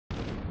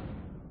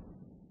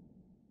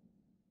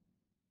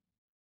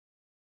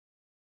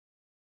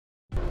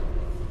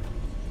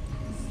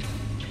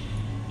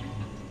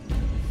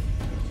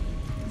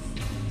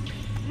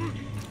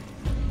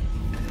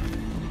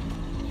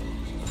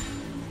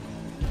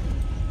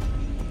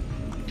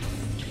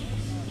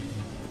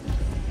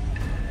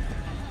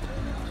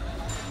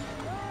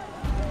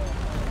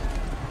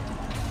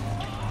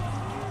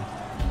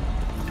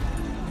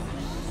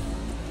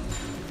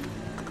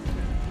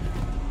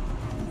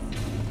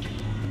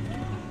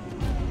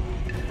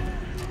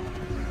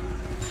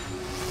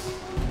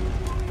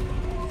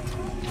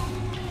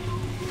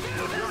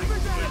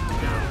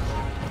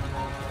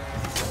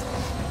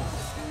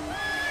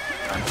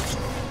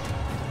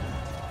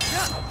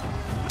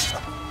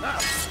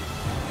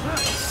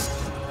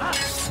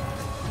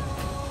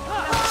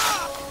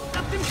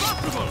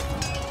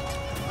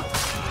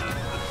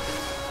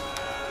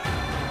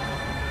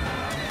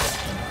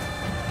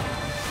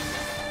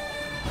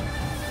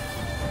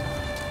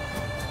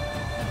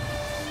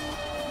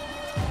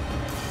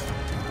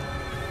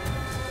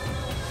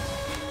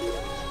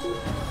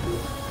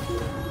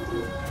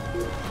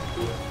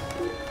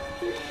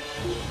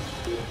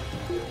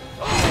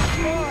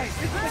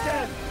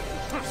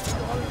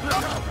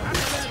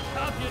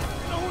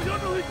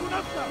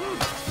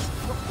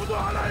اقبضوا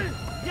عليه!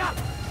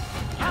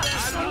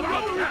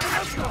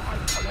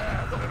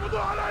 اقبضوا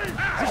عليه!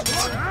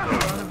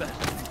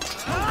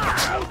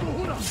 عودوا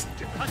هنا!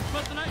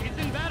 Kaçmasına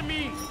izin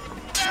vermeyin!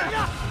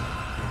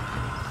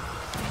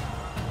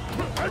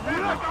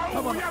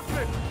 رجعوه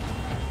يفلت!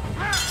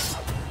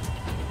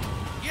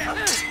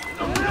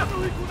 إنه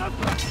يضرب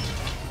نفسه!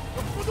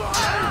 اقبضوا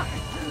عليه!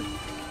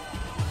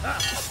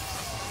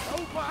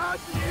 سوف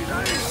آتي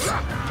إليه!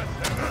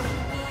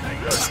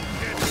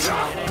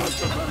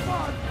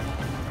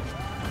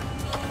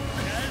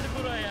 Gel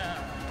buraya!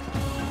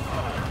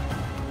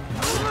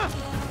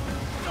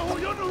 إنه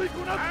ينهك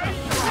نفسه!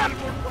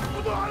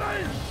 اقبضوا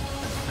عليه!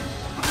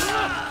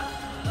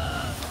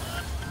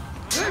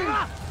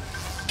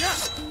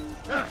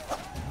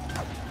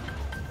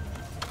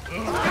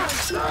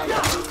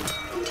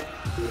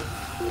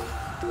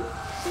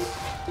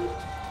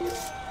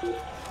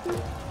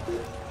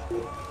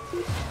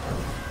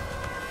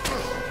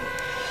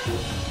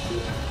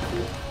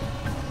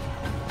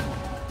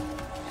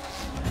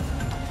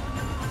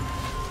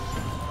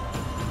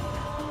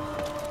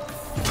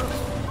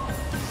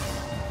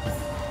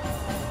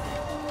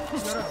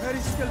 You're a very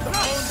skilled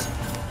opponent.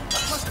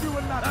 But you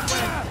will not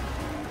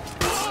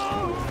win.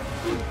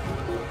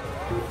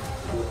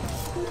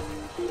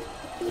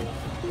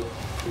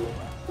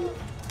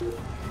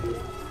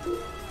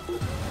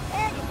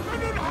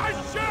 اقتلوا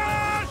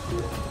الحشاش!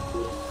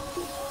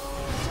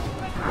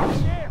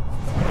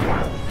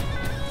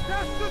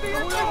 Just to the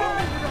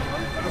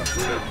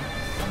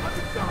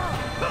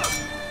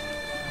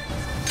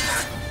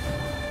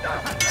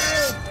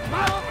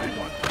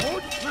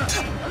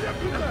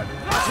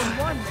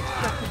one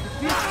expected to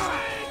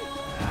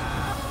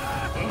beat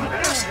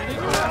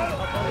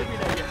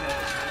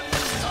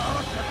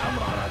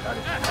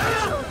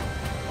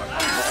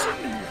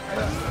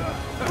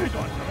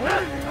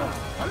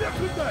هل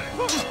يكون ذلك؟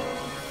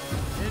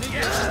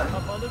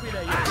 Kapalı bile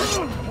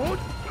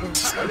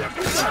هل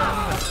يكون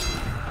ذلك؟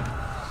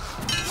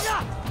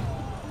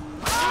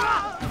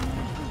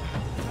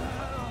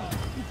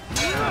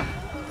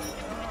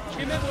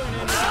 Kime boyun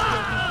eğmek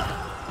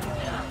istiyorsun?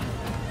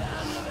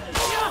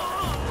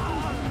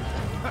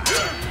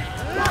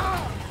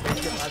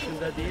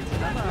 Farkında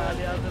değilsin ama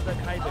hali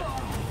hazırda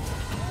kaybettin.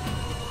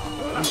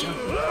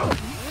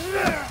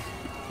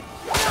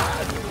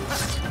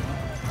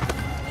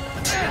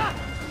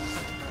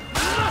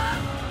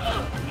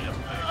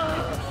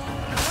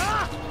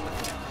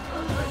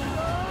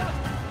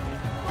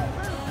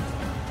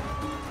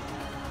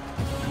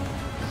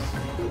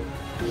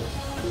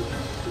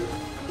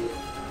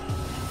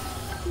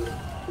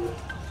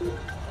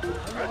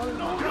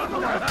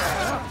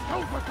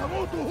 سوف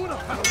تموت هنا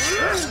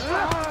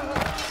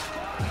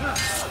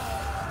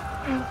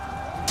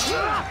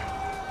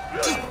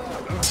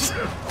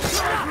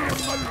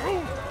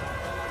ملعون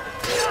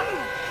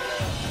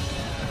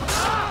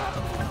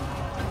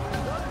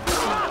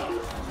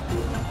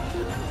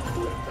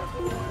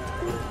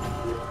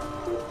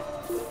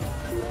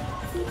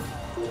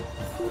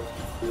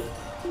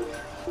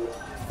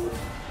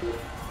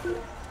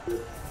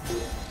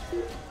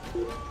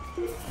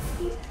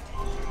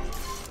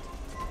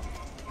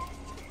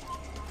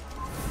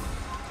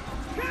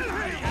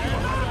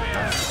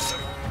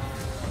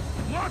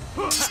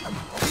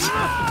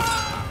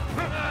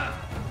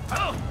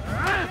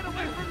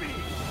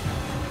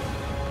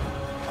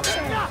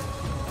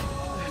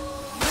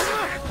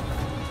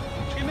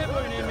Kime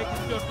boyun eğmek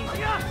istiyorsun?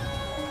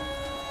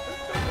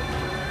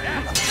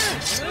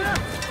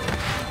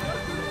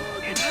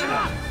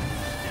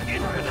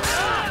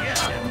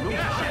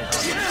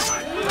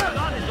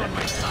 God is on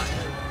my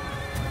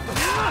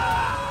side.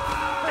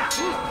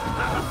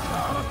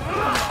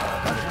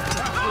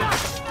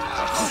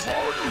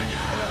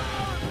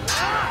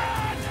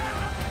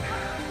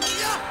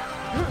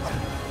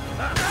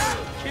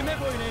 Kime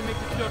boyun eğmek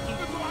istiyorsun?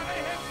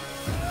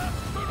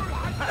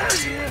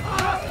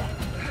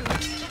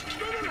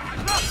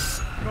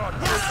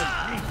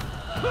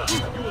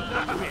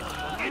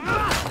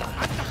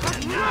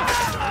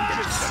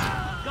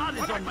 God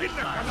is on my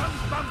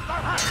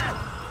side.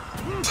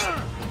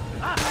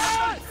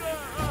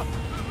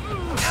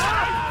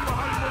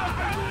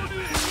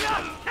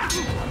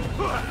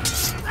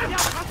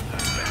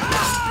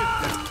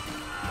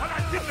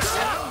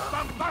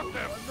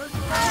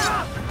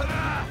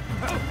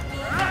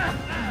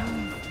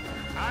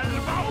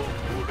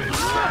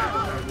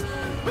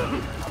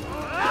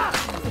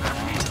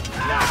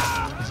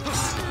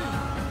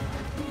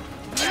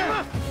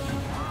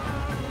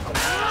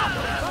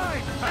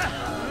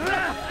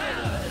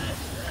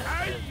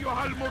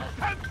 أيها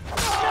المرتد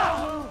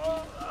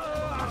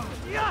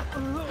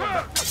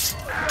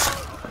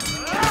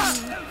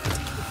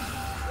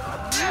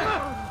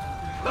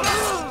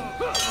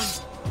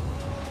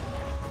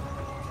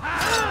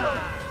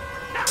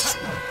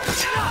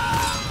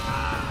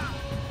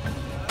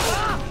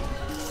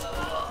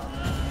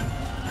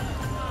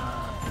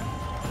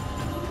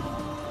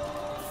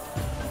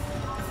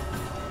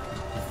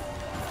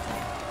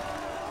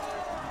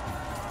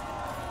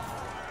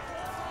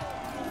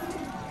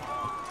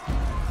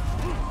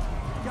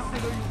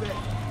you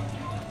there.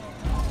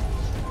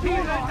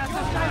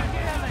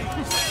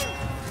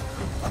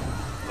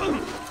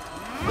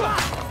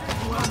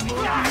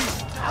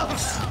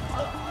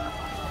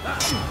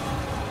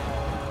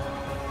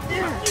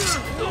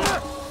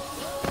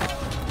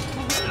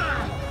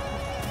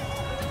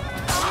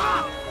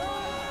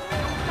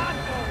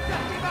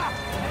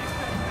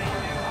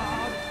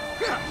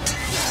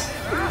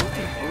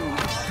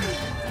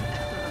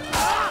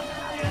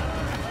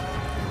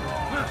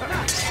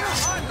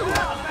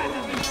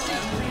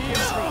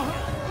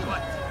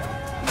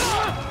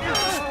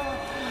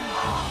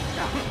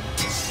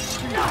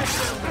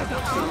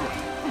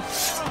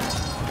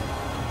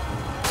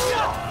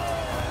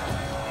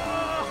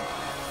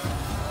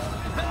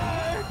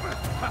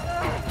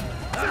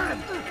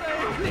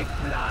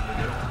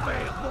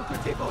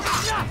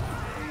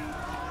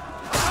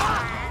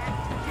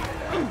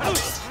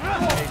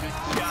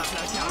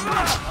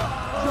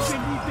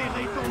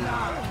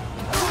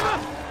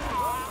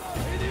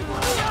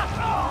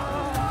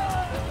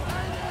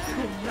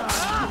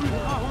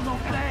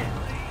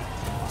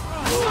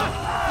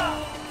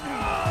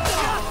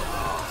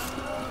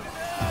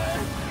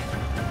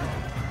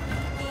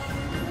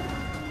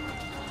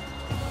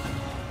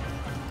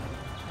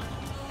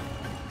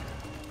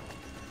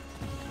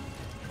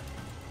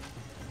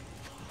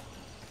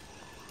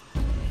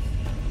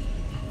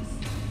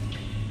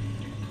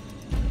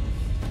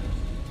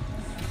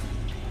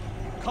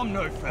 Come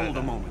no further. Hold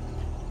a moment.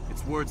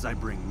 It's words I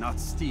bring, not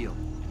steel.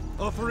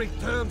 Offering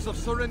terms of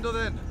surrender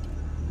then?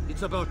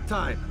 It's about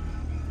time.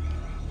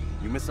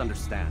 You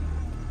misunderstand.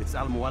 It's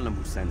Mualim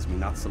who sends me,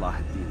 not Salah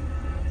ad-Din.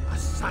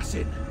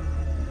 Assassin!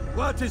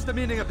 What is the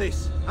meaning of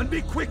this? And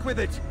be quick with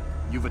it!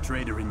 You've a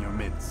traitor in your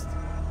midst.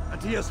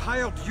 And he has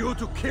hired you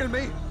to kill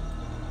me?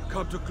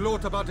 Come to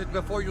gloat about it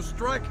before you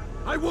strike?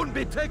 I wouldn't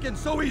be taken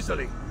so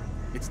easily!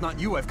 It's not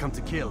you I've come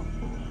to kill.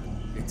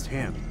 It's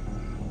him.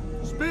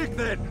 Speak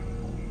then!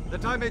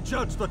 That I may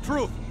judge the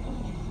truth!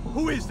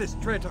 Who is this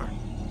traitor?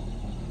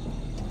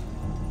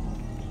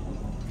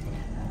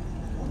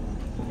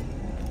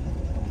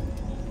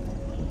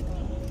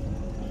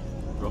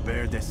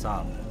 Robert de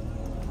Sable.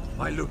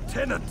 My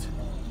lieutenant!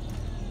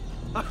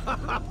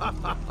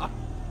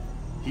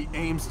 He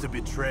aims to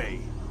betray.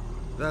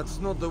 That's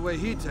not the way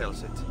he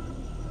tells it.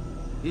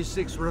 He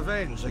seeks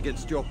revenge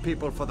against your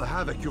people for the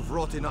havoc you've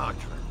wrought in Acre.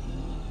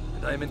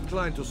 And I am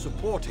inclined to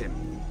support him.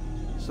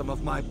 Some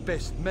of my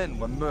best men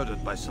were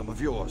murdered by some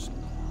of yours.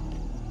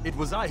 It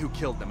was I who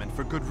killed them, and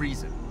for good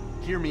reason.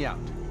 Hear me out.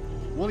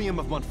 William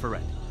of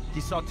Montferrat.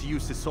 He sought to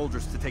use his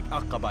soldiers to take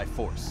Acre by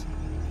force.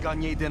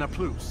 Gagné de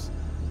Naplouse.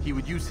 He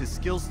would use his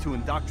skills to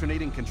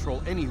indoctrinate and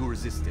control any who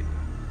resisted.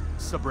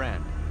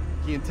 Sabran.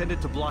 He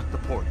intended to block the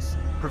ports,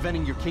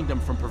 preventing your kingdom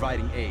from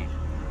providing aid.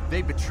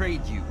 They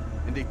betrayed you,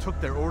 and they took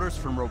their orders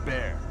from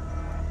Robert.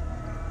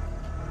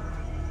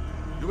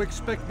 You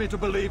expect me to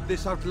believe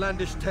this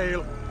outlandish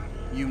tale?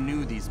 You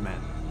knew these men,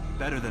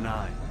 better than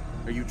I.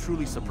 Are you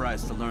truly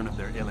surprised to learn of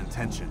their ill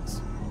intentions?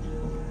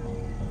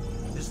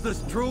 Is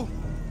this true?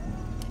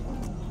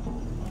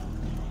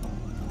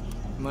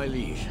 My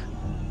liege,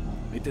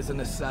 it is an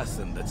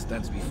assassin that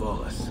stands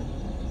before us.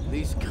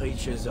 These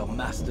creatures are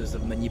masters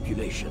of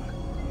manipulation.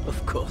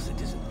 Of course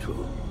it isn't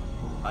true.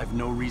 I've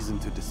no reason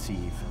to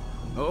deceive.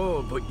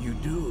 Oh, but you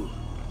do.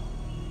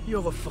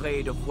 You're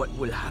afraid of what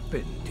will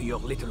happen to your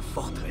little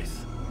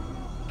fortress.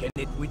 Can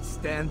it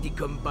withstand the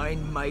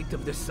combined might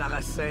of the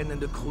Saracen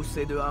and the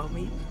Crusader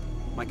army?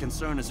 My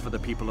concern is for the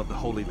people of the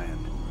Holy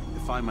Land.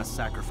 If I must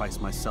sacrifice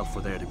myself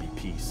for there to be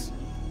peace,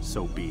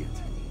 so be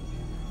it.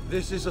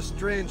 This is a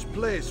strange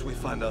place we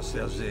find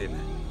ourselves in.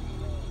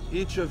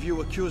 Each of you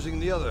accusing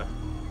the other.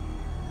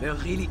 There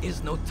really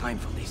is no time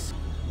for this.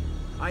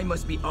 I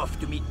must be off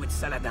to meet with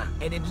Saladin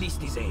and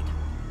enlist his aid.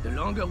 The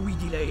longer we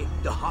delay,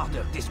 the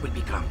harder this will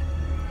become.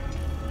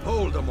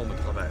 Hold a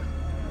moment, Robert.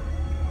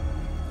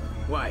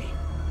 Why?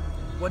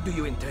 What do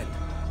you intend?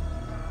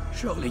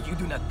 Surely you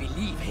do not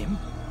believe him?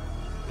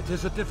 It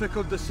is a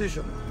difficult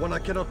decision, one I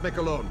cannot make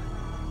alone.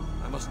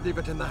 I must leave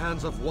it in the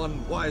hands of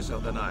one wiser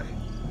than I.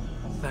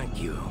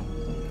 Thank you.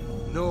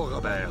 No,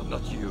 Robert,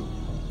 not you.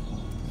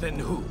 Then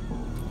who?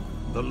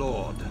 The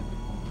Lord.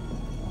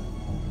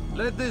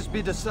 Let this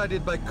be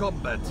decided by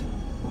combat.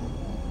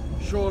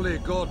 Surely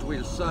God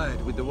will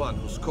side with the one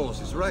whose cause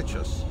is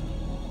righteous.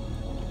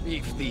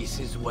 If this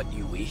is what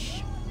you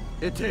wish,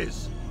 It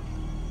is.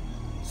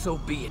 so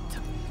be it.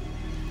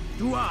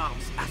 To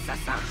arms,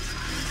 assassins!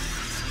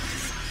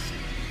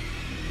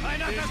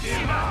 Ein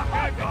Assassiner!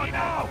 Greife ihn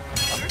auf!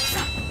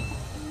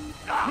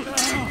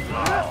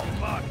 Oh,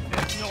 mag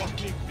es noch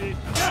nicht wissen,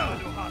 aber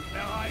du hast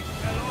Bereich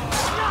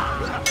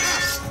verloren!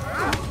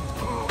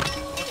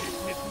 Was ist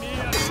mit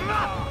mir, du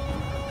Narr?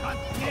 Du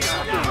kannst nicht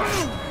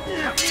gewinnen!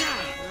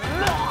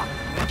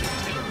 Was ist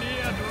mit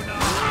mir, du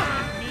Narr?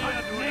 Mit mir,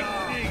 du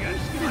Narr!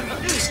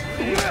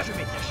 Je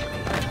vais t'achever.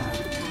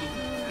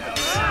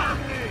 Verrat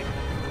nicht!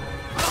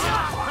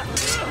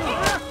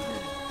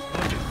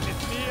 Was ist mit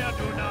mir,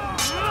 du Narr?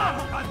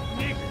 Du kannst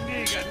nicht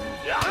fliegen!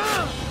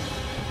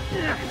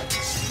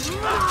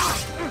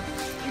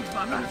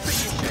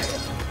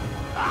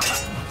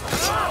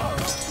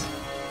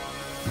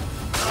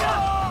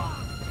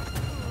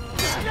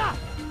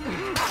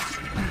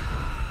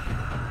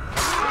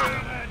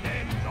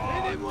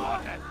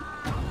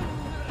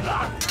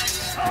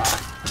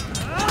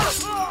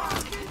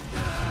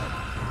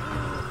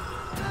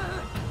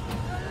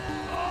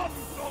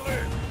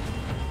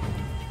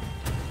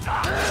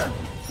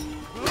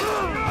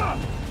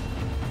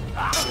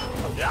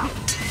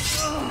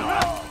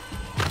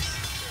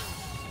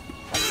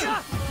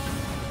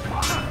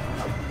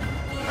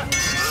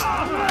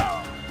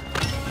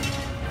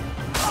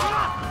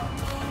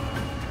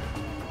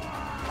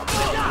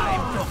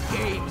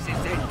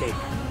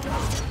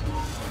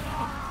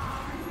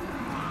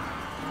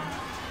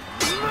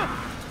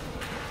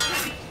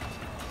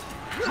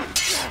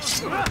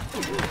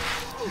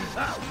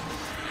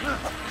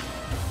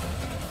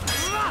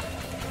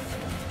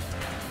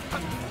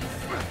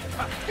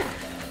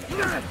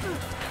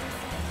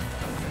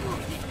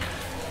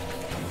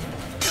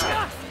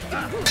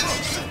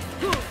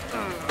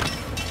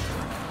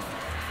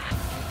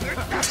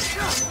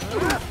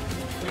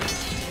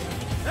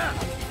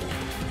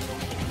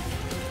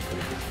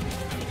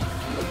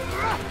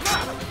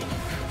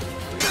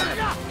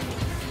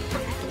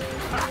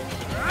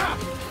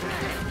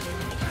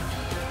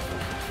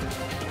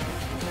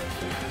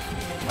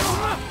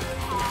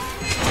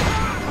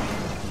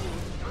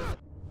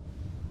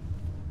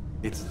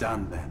 It's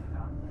done then.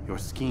 Your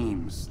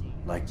schemes,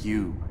 like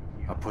you,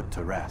 are put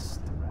to rest.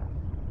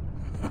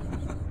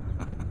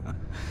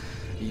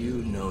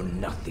 You know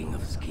nothing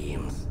of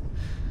schemes.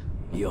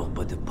 You're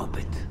but a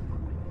puppet.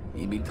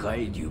 He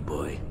betrayed you,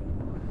 boy.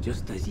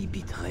 Just as he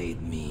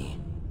betrayed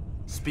me.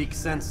 Speak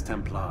sense,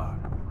 Templar.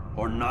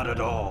 Or not at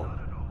all.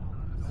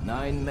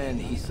 9 men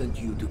he sent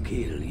you to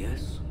kill,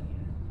 yes?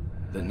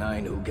 The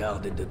 9 who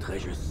guarded the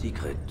treasure's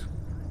secret.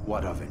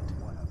 What of it?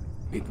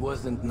 It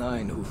wasn't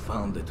 9 who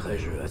found the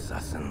treasure,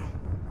 assassin.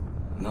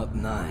 Not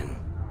 9,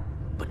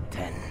 but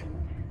 10.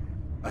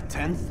 A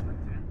 10th?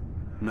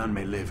 None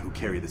may live who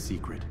carry the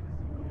secret.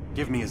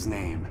 Give me his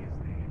name.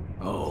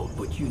 Oh,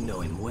 but you know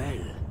him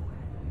well.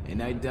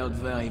 And I doubt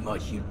very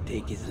much you'd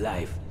take his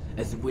life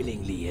as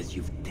willingly as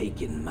you've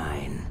taken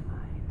mine.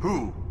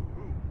 Who?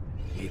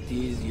 It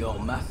is your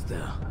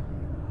master,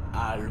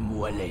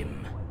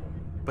 Mualim.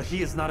 But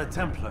he is not a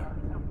Templar.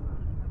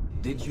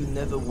 Did you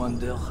never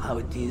wonder how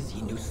it is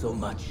he knew so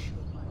much?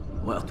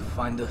 Where to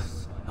find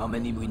us, how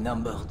many we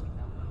numbered,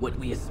 what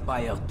we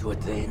aspired to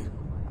attain?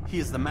 He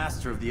is the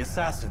master of the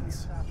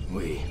assassins.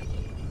 We,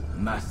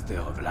 master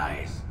of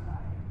lies.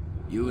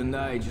 You and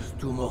I just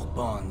 2 more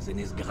pawns in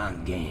his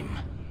grand game.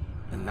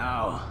 And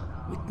now,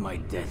 with my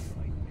death,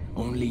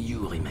 only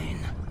you remain.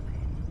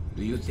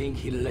 Do you think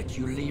he'll let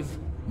you live,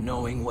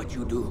 knowing what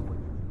you do?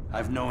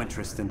 I've no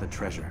interest in the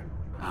treasure.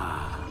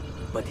 Ah,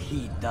 but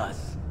he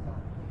does.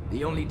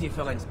 The only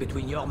difference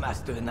between your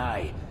master and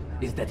I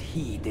is that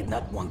he did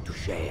not want to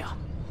share.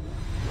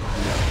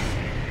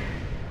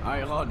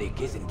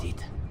 Ironic, isn't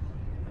it?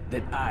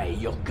 That I,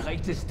 your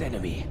greatest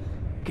enemy,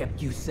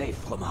 kept you safe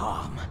from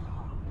harm.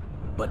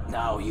 But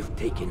now you've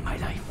taken my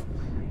life,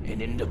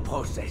 and in the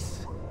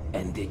process,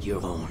 ended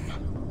your own.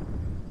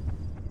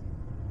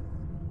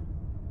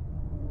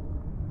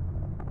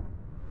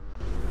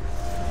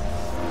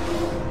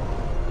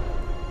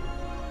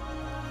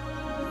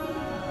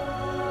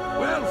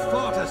 Well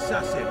fought,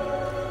 assassin.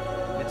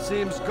 It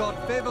seems God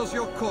favors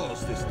your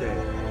cause this day.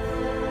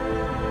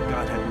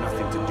 God had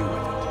nothing to do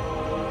with it.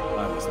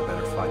 I was the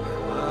better fighter.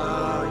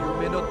 Ah,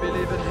 you may not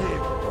believe in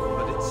him,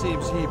 but it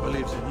seems he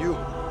believes in you.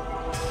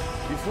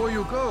 Before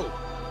you go,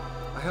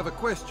 I have a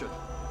question.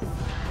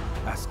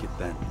 Ask it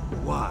then.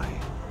 Why?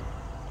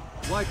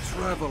 Why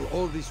travel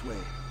all this way?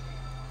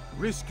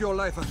 Risk your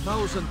life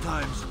 1,000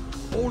 times,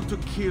 all to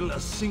kill a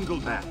single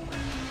man.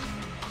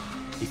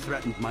 He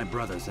threatened my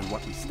brothers and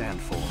what we stand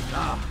for.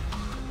 Ah,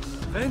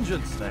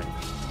 vengeance then.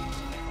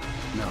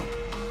 No,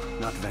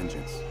 not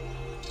vengeance.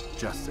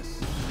 Justice,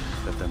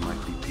 that there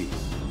might be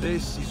peace.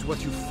 This is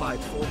what you fight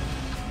for?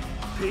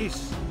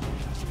 Peace?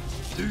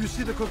 Do you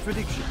see the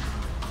contradiction?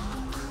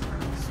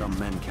 Some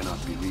men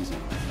cannot be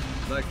reasoned.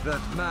 Like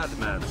that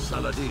madman,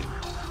 Saladin.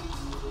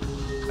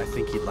 I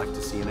think he'd like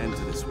to see an end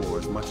to this war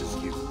as much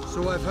as you.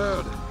 So I've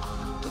heard,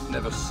 but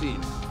never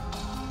seen.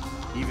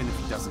 Even if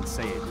he doesn't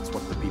say it, it's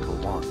what the people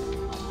want.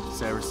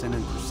 Saracen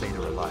and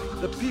Crusader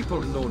alike. The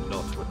people know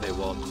not what they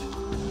want.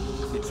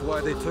 It's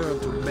why they turn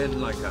to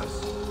men like us.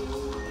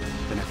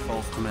 Then it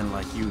falls to men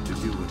like you to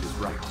do what is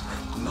right.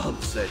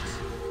 Nonsense.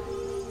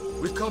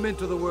 We come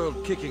into the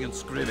world kicking and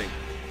screaming.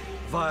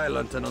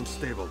 Violent and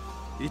unstable.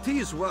 It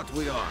is what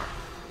we are.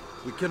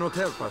 We cannot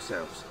help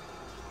ourselves.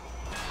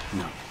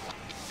 No.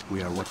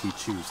 We are what we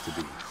choose to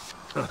be.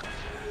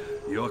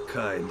 Your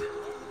kind.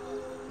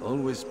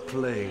 Always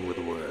playing with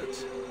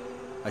words.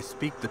 I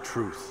speak the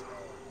truth.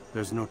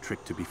 There's no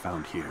trick to be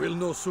found here. We'll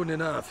know soon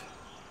enough.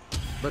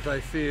 But I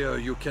fear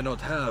you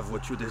cannot have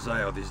what you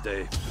desire this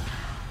day.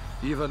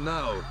 Even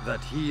now,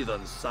 that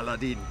heathen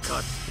Saladin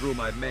cuts through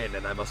my men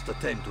and I must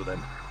attend to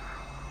them.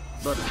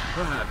 But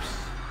perhaps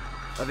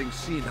Having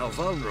seen how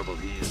vulnerable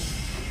he is,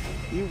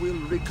 he will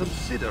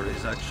reconsider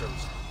his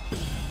actions.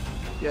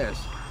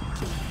 Yes,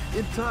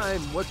 in time,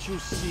 what you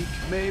seek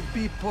may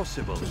be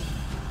possible.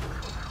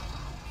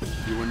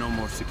 You were no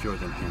more secure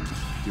than him.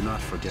 Do not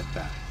forget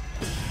that.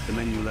 The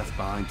men you left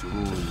behind to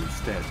rule in your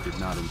stead did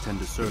not intend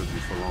to serve you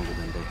for longer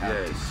than they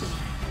had to.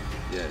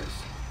 Yes.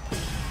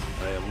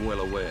 I am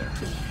well aware.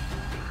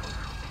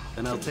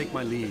 Then I'll take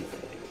my leave.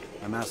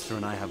 My master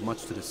and I have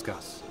much to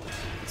discuss.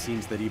 It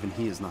seems that even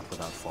he is not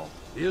without fault.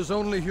 He is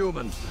only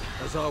human,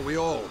 as are we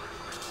all.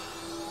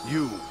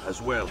 You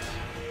as well.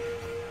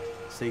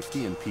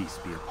 Safety and peace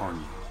be upon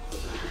you.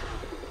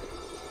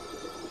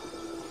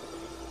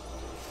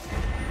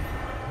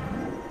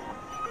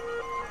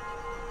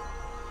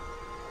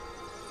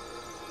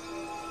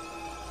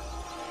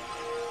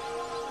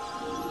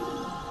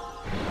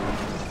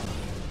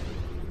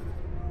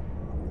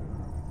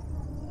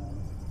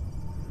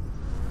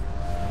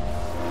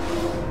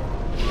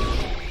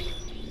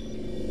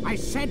 I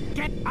said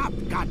get up,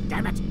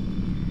 goddammit!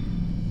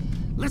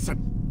 Listen!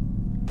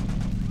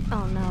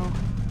 Oh no.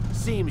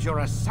 Seems your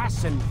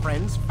assassin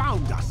friends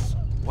found us.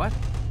 What?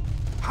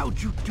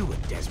 How'd you do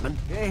it, Desmond?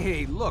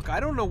 Hey, look, I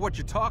don't know what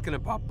you're talking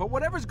about, but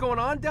whatever's going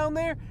on down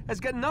there has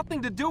got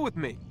nothing to do with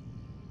me.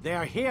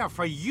 They're here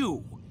for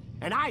you,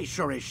 and I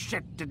sure as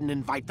shit didn't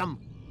invite them.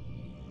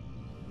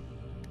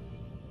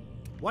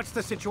 What's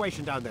the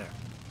situation down there?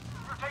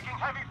 We're taking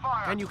heavy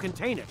fire. Can you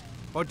contain it?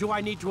 Or do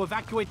I need to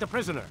evacuate the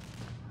prisoner?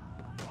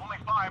 Only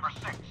 5 or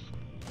 6.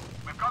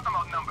 We've got them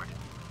outnumbered.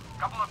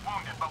 Couple of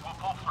wounded, but we'll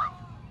pull through.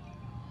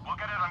 We'll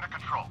get it under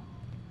control.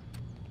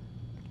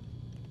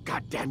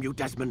 God damn you,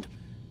 Desmond.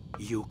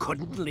 You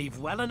couldn't leave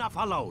well enough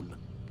alone.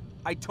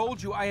 I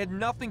told you I had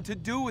nothing to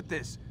do with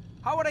this.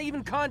 How would I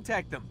even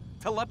contact them?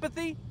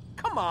 Telepathy?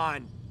 Come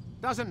on.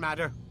 Doesn't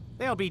matter.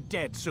 They'll be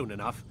dead soon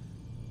enough.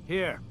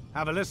 Here,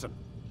 have a listen.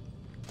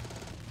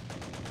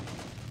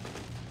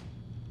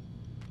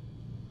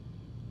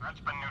 That's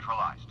been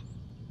neutralized.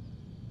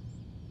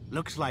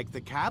 Looks like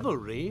the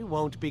cavalry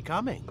won't be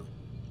coming.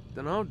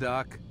 Dunno,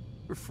 Doc.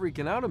 We're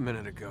freaking out a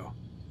minute ago.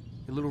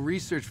 Your little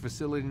research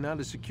facility not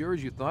as secure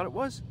as you thought it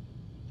was?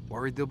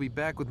 Worried they'll be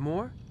back with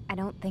more? I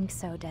don't think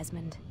so,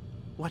 Desmond.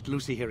 What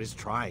Lucy here is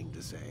trying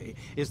to say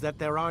is that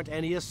there aren't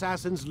any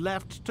assassins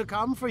left to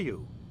come for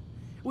you.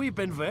 We've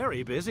been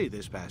very busy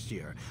this past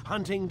year,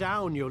 hunting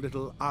down your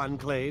little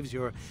enclaves,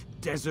 your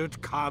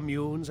desert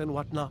communes and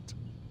whatnot.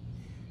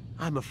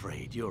 I'm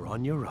afraid you're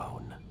on your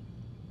own.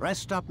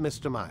 Rest up,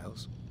 Mr.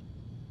 Miles.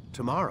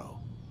 Tomorrow,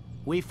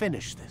 we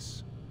finish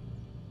this.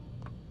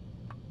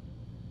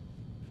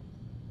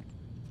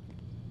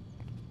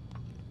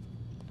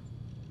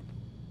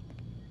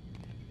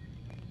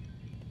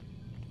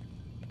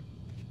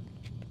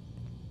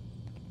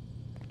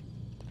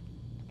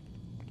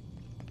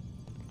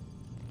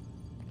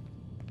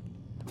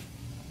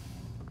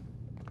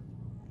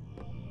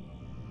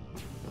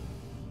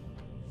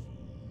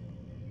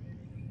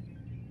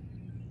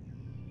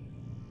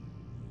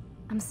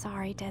 I'm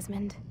sorry,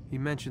 Desmond. You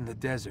mentioned the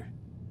desert.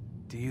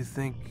 Do you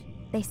think...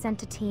 They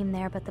sent a team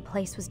there, but the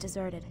place was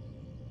deserted.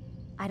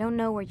 I don't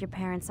know where your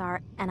parents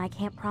are, and I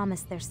can't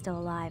promise they're still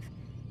alive.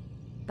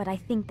 But I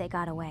think they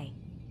got away.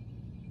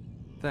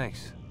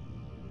 Thanks.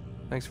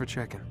 Thanks for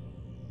checking.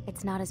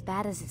 It's not as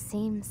bad as it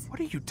seems.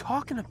 What are you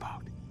talking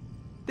about?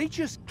 They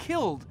just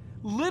killed,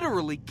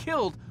 literally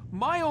killed,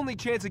 my only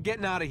chance of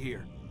getting out of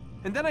here.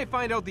 And then I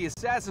find out the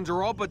assassins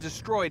are all but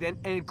destroyed,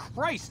 and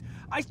Christ,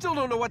 I still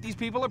don't know what these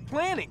people are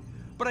planning.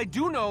 But I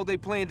do know they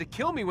plan to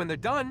kill me when they're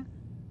done.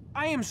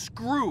 I am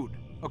screwed,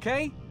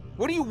 okay?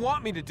 What do you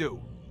want me to do?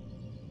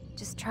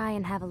 Just try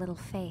and have a little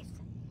faith.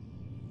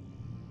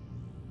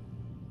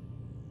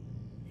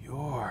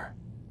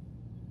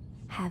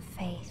 Have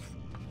faith.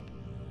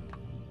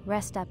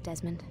 Rest up,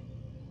 Desmond.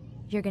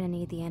 You're gonna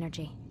need the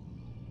energy.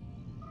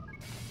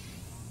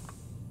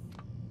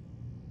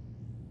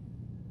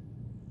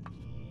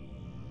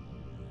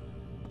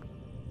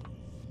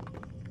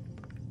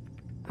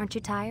 Aren't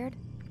you tired?